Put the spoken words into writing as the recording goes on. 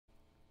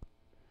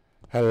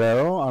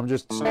Hello, I'm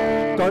just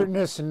starting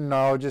this, and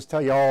I'll just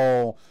tell you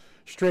all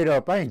straight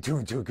up, I ain't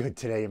doing too good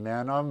today,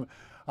 man. I'm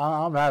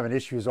having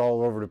issues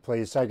all over the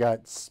place. I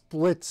got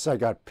splits, I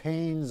got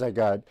pains, I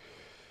got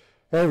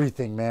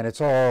everything, man. It's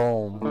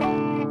all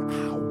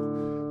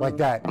ow, like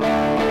that. But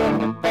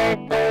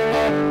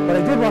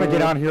I did want to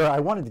get on here. I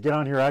wanted to get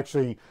on here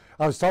actually.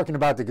 I was talking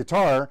about the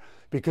guitar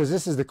because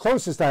this is the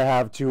closest I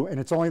have to, and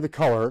it's only the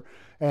color,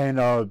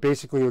 and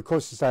basically the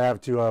closest I have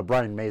to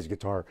Brian May's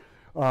guitar.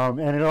 And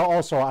it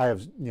also, I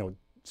have,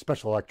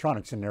 special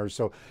electronics in there,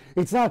 so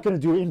it's not going to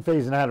do in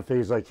phase and out of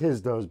phase like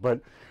his does,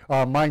 but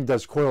mine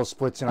does coil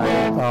splits, and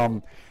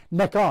I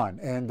neck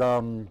on, and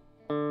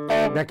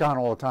neck on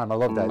all the time. I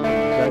love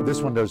that.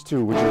 This one does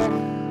too, which is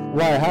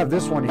why I have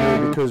this one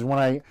here, because when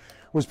I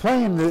was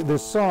playing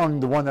this song,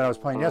 the one that I was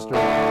playing yesterday,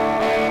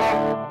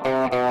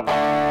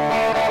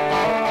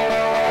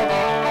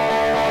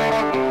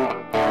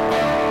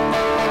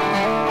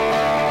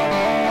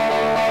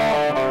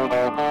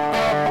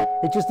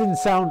 it just didn't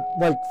sound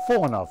like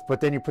full enough,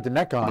 but then you put the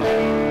neck on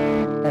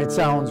and it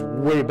sounds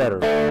way better.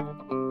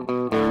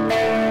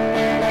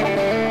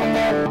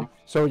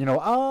 So,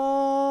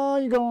 oh,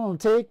 you're gonna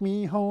take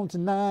me home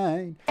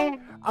tonight.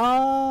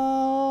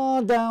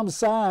 Oh, down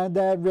beside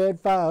that red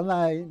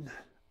firelight.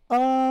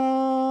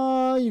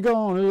 Oh, you're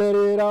gonna let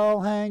it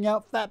all hang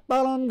out. Fat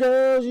bottom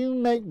girls, you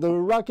make the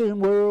rockin'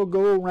 world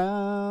go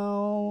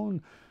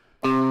round.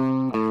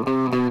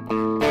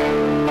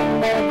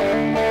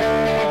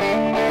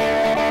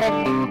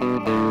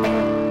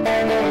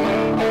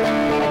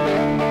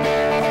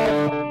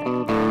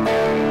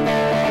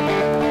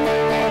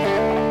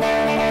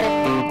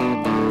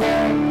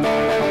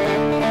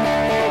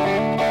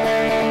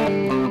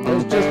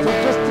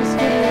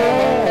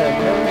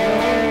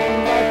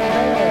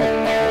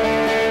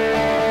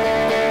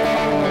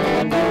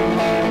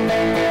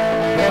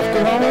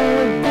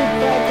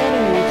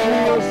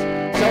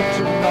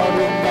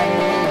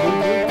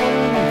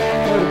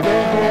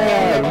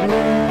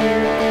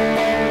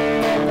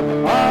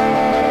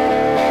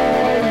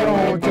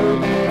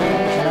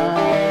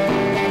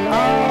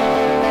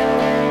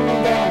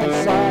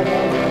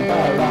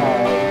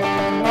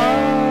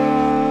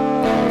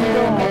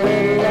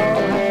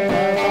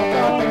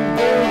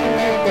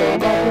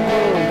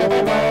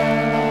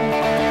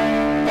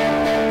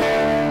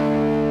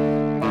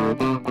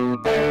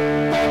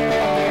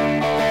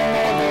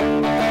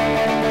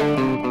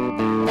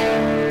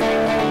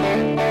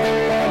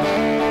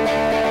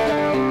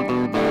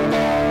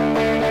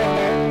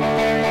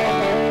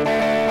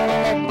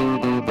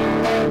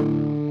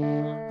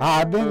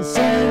 I've been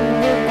singing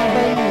with my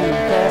band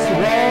across the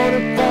water,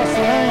 across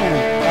the land.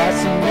 I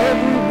seen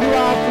every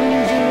blue-eyed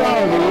freezer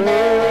all the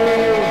way.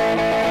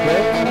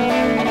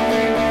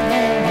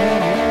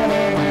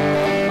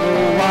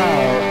 Oh,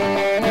 wow.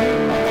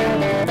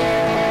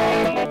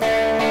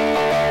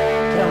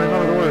 Can't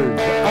remember the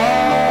words. Oh,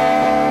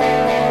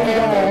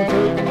 you're gonna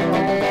take me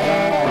home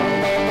tonight.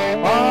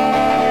 Oh,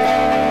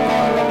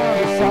 around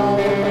the side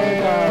of the red light. Oh, you're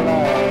gonna let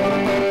it all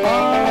hang out.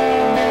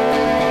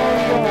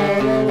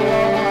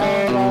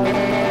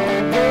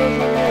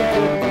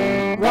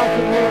 Rock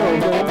and roll,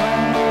 go round.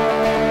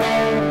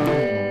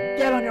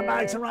 Get on your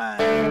bikes and ride.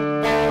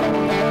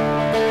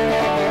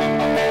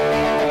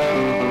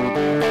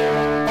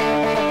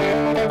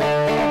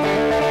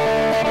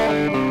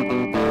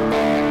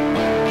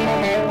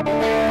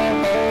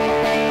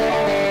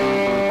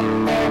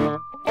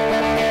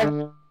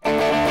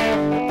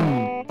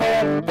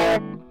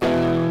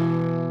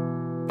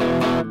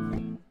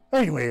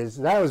 Anyways,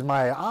 that was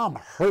I'm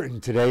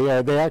hurting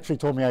today. They actually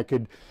told me that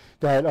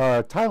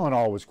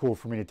Tylenol was cool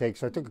for me to take,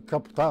 so I took a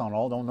couple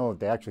Tylenol. Don't know if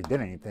they actually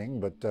did anything,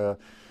 but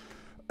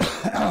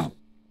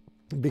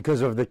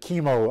because of the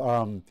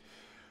chemo,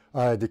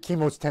 the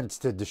chemo tends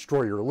to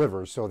destroy your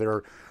liver, so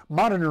they're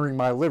monitoring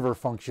my liver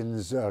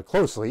functions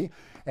closely,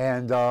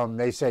 and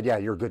they said, yeah,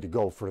 you're good to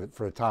go for the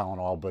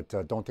Tylenol,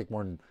 but don't take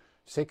more than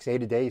 6,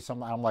 8 a day.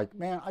 I'm like,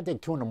 man, I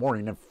take 2 in the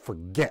morning and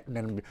forget, and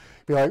then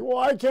be like,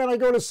 why can't I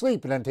go to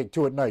sleep, and then take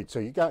 2 at night? So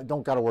you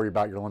don't got to worry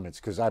about your limits,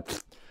 because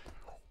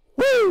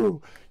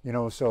woo,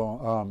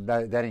 so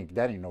that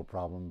ain't no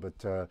problem.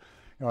 But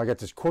I got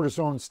this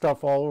cortisone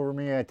stuff all over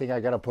me. I think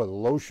I got to put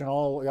lotion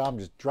I'm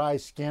just dry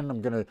skin.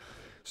 I'm gonna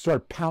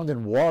start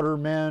pounding water,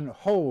 man.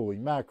 Holy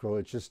mackerel!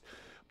 It's just,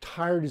 I'm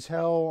tired as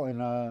hell,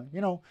 and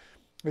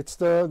it's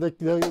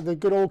the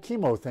good old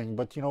chemo thing.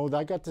 But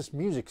I got this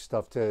music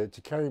stuff to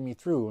carry me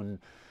through, and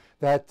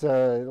that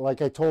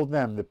like I told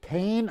them, the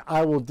pain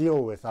I will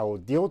deal with. I will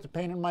deal with the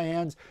pain in my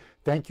hands.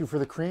 Thank you for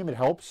the cream. It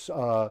helps.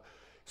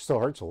 Still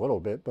hurts a little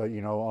bit, but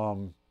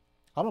I'm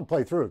gonna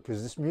play through it,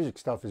 because this music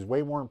stuff is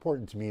way more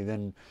important to me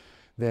than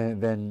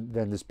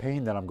this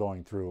pain that I'm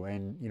going through.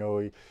 And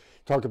you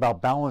talk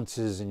about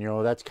balances, and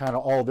that's kind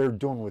of all they're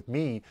doing with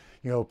me,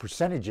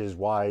 percentages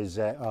wise.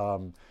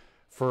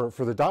 For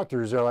the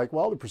doctors, they're like,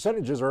 well, the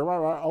percentages are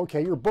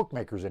okay. You're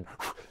bookmakers, and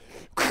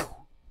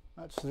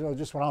that's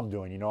just what I'm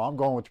doing. I'm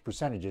going with the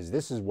percentages.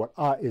 This is what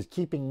is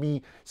keeping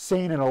me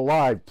sane and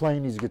alive,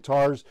 playing these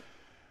guitars.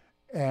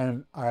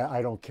 and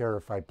I don't care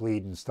if I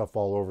bleed and stuff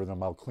all over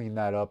them. I'll clean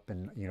that up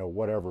and, you know,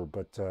 whatever.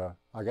 But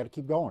I got to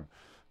keep going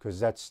because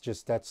that's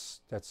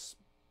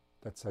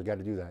I got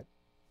to do that.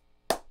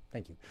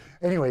 Thank you.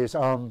 Anyways,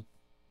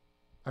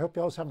 I hope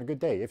y'all is having a good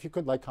day. If you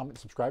could like, comment,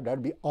 subscribe,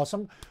 that'd be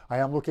awesome. I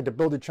am looking to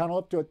build a channel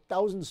up to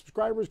 1,000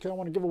 subscribers because I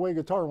want to give away a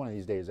guitar one of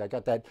these days. I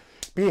got that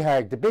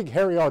BHAG, the big,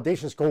 hairy,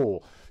 audacious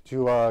goal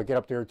to get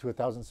up there to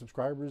 1,000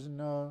 subscribers. And,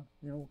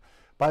 you know,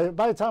 by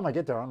the time I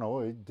get there, I don't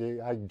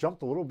know, I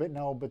jumped a little bit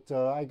now, but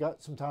I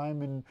got some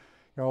time. And,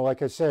 you know,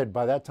 like I said,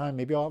 by that time,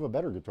 maybe I'll have a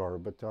better guitar.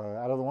 But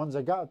out of the ones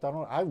I got,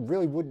 I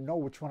really wouldn't know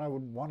which one I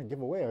would want to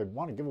give away. I'd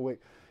want to give away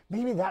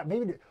maybe.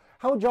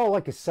 How would y'all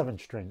like a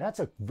 7-string?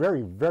 That's a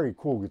very, very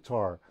cool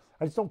guitar.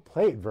 I just don't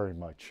play it very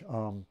much.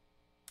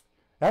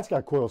 That's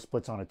got coil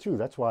splits on it too.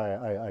 That's why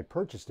I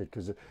purchased it,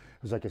 because it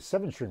was like a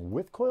 7-string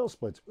with coil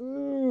splits.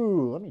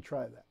 Ooh, let me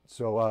try that.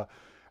 So,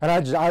 and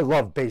I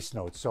love bass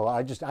notes. So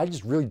I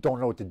just really don't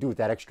know what to do with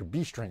that extra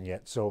B string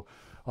yet. So,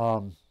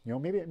 you know,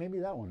 maybe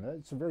that one.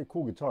 It's a very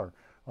cool guitar.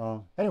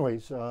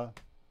 Anyways, we'll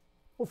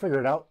figure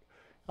it out.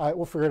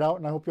 We'll figure it out,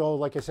 and I hope you all,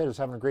 like I said, is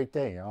having a great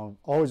day.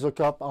 Always look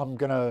up. I'm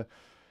gonna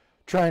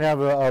try and have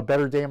a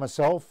better day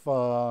myself.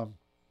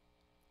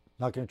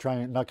 Not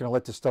gonna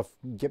let this stuff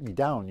get me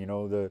down. You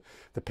know,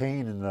 the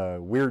pain and the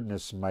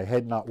weirdness and my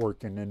head not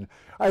working. And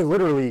I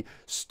literally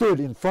stood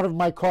in front of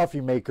my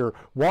coffee maker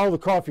while the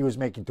coffee was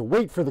making to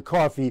wait for the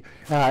coffee.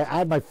 And I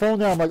had my phone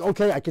there. I'm like,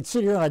 okay, I could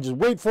sit here and I just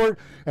wait for it.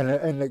 And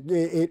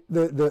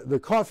the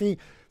coffee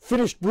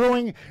finished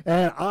brewing,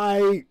 and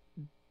I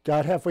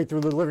got halfway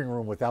through the living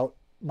room without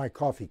my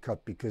coffee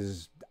cup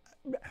because,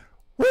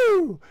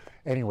 woo!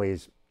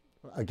 Anyways.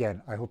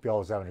 Again, I hope y'all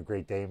is having a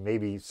great day.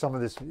 Maybe some of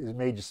this has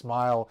made you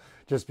smile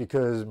just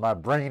because my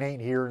brain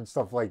ain't here and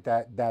stuff like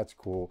that. That's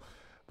cool.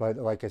 But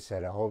like I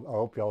said, I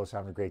hope y'all is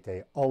having a great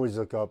day. Always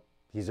look up.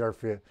 He's there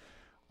for you.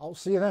 I'll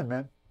see you then,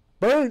 man.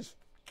 Peace!